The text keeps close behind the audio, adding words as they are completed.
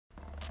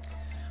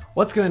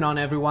What's going on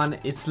everyone,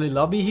 it's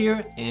LIVERY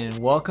here and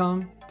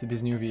welcome to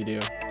this new video.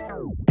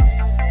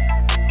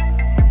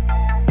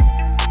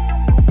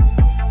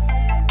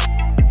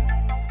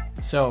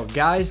 So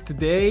guys,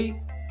 today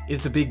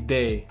is the big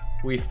day.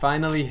 We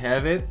finally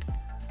have it.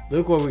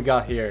 Look what we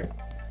got here.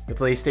 The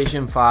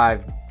PlayStation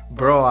 5.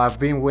 Bro, I've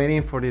been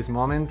waiting for this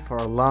moment for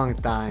a long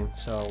time.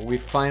 So we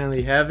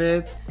finally have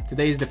it.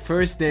 Today is the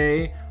first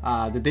day,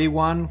 the day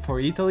one for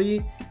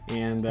Italy.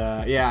 And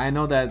yeah, I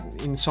know that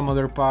in some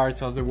other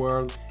parts of the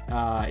world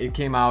it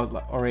came out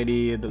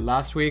already the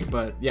last week,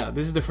 but yeah,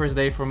 this is the first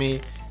day for me,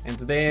 and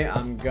today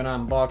I'm gonna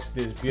unbox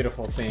this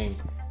beautiful thing.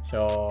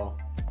 So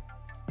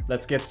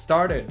let's get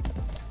started.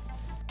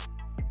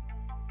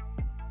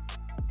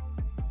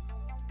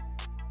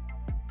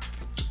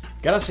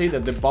 Gotta say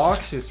that the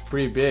box is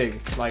pretty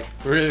big, like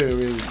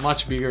really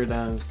much bigger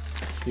than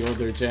the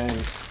older gen.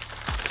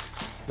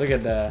 Look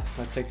at that.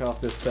 Let's take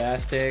off the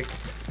plastic.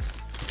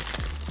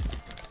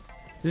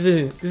 This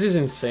is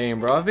insane,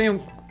 bro. I've been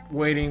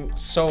waiting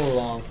so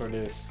long for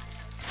this.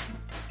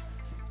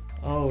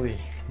 Holy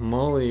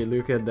moly,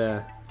 look at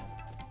that.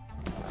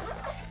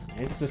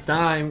 It's the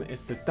time,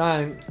 it's the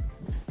time.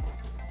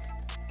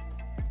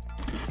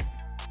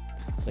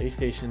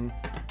 PlayStation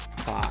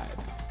 5.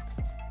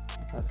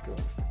 Let's go.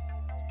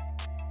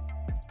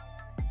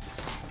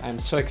 I'm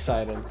so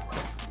excited.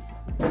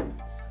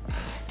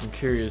 I'm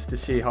curious to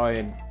see how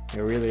it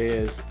really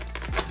is.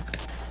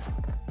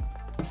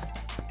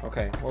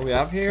 Okay, what we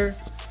have here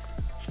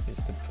is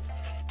the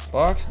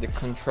box, the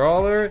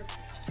controller,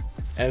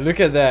 and look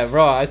at that,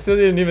 bro. I still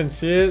didn't even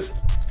see it.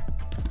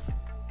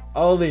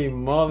 Holy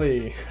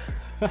moly.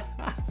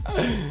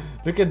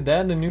 Look at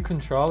that, the new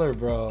controller,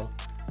 bro.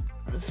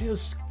 It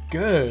feels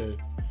good.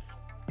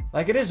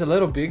 Like, it is a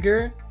little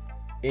bigger,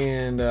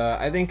 and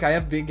I think I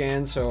have big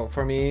hands, so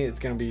for me it's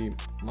gonna be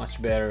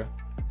much better.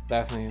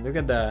 Definitely. Look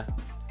at that.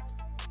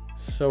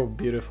 So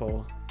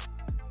beautiful.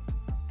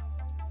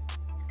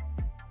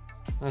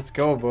 Let's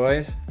go,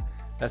 boys.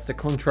 That's the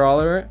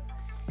controller.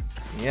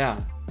 Yeah,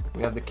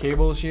 we have the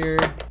cables here.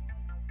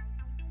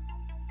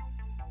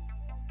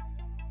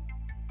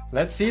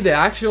 Let's see the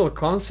actual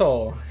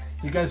console.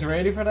 You guys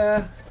ready for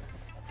that?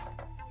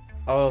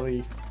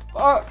 Holy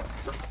fuck!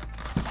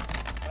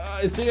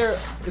 It's here!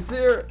 It's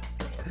here!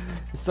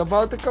 It's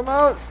about to come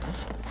out!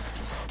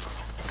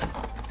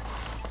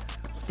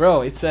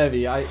 Bro, it's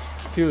heavy. I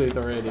feel it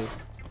already.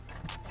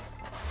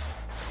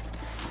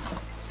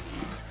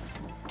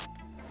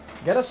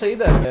 Gotta say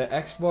that the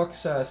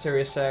Xbox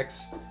Series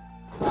X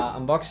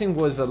unboxing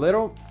was a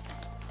little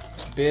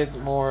bit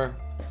more,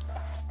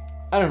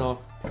 I don't know,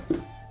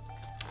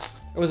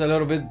 it was a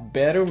little bit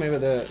better, maybe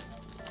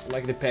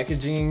the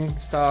packaging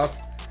stuff,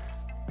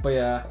 but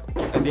yeah,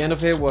 at the end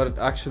of it, what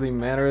actually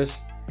matters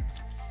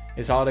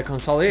is how the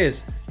console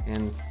is.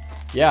 And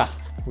yeah,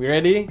 we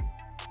ready?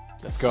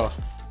 Let's go.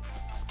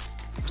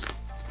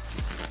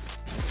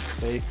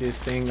 Let's take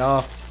this thing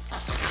off.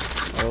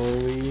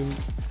 Holy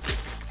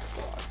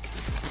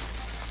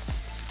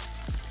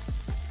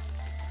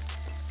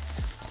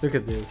look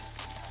at this.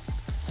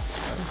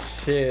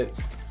 Oh shit.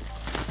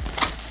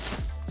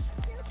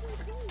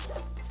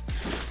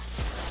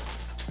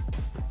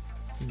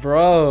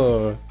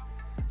 Bro,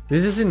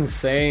 this is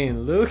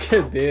insane. Look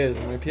at this,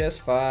 my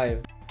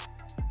PS5.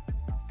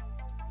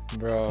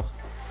 Bro,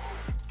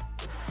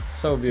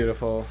 so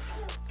beautiful.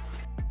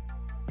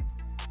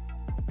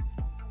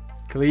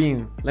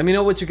 Clean. Let me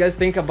know what you guys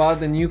think about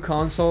the new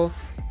console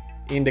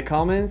in the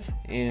comments,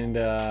 and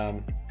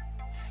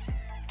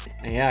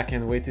yeah, I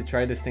can't wait to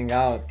try this thing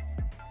out.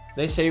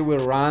 They say it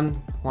will run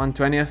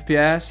 120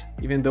 FPS,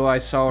 even though I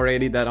saw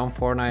already that on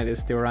Fortnite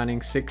it's still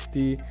running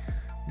 60,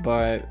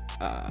 but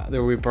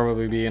there will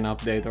probably be an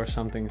update or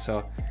something,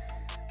 so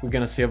we're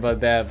gonna see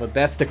about that. But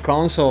that's the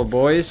console,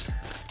 boys.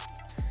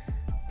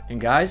 And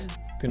guys,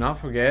 do not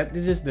forget,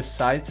 this is the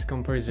size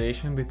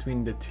comparison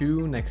between the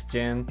two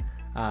next-gen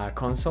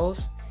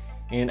consoles.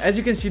 And as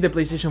you can see, the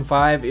PlayStation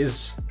 5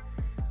 is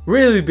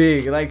really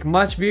big, like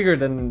much bigger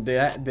than the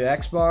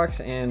Xbox,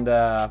 and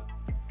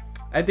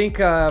I think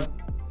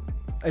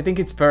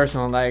it's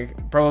personal.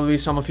 Like, probably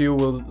some of you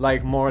will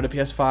like more the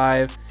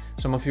PS5,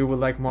 some of you will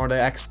like more the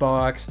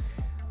Xbox,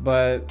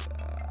 but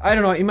I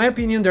don't know. In my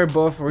opinion, they're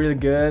both really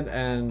good,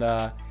 and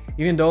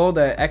even though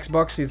the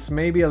Xbox is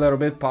maybe a little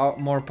bit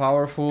more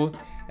powerful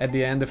at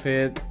the end of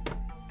it,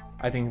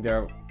 I think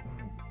they're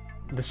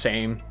the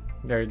same.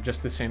 They're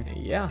just the same.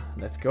 Yeah,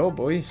 let's go,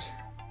 boys.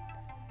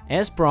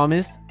 As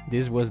promised,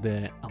 this was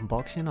the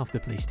unboxing of the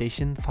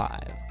PlayStation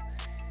 5.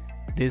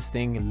 This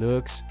thing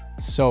looks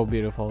so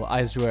beautiful,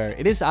 I swear.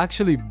 It is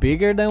actually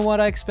bigger than what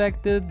I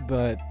expected,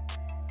 but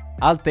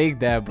I'll take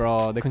that,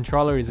 bro. The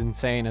controller is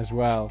insane as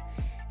well.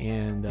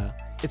 And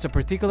it's a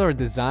particular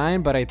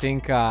design, but I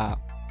think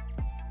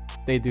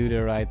they do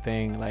the right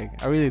thing.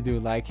 Like, I really do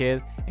like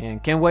it,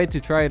 and can't wait to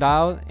try it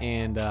out.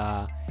 And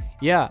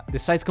yeah, the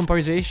size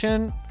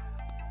comparison,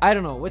 I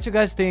don't know what you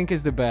guys think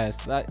is the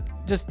best.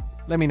 Just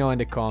let me know in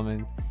the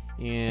comment.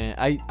 And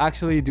I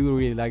actually do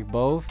really like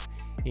both,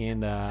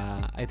 and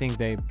I think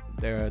they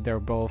They're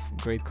both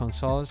great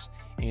consoles,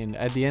 and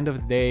at the end of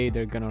the day,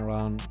 they're gonna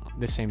run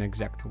the same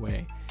exact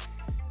way.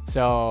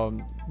 So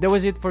that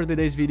was it for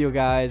today's video,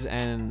 guys,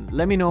 and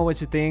let me know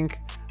what you think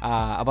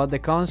about the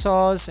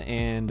consoles,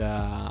 and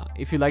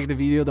if you like the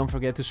video, don't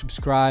forget to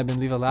subscribe and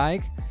leave a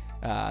like.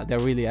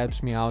 That really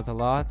helps me out a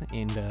lot.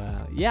 And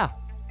yeah,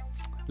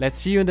 let's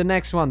see you in the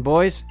next one,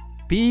 boys.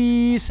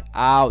 Peace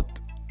out.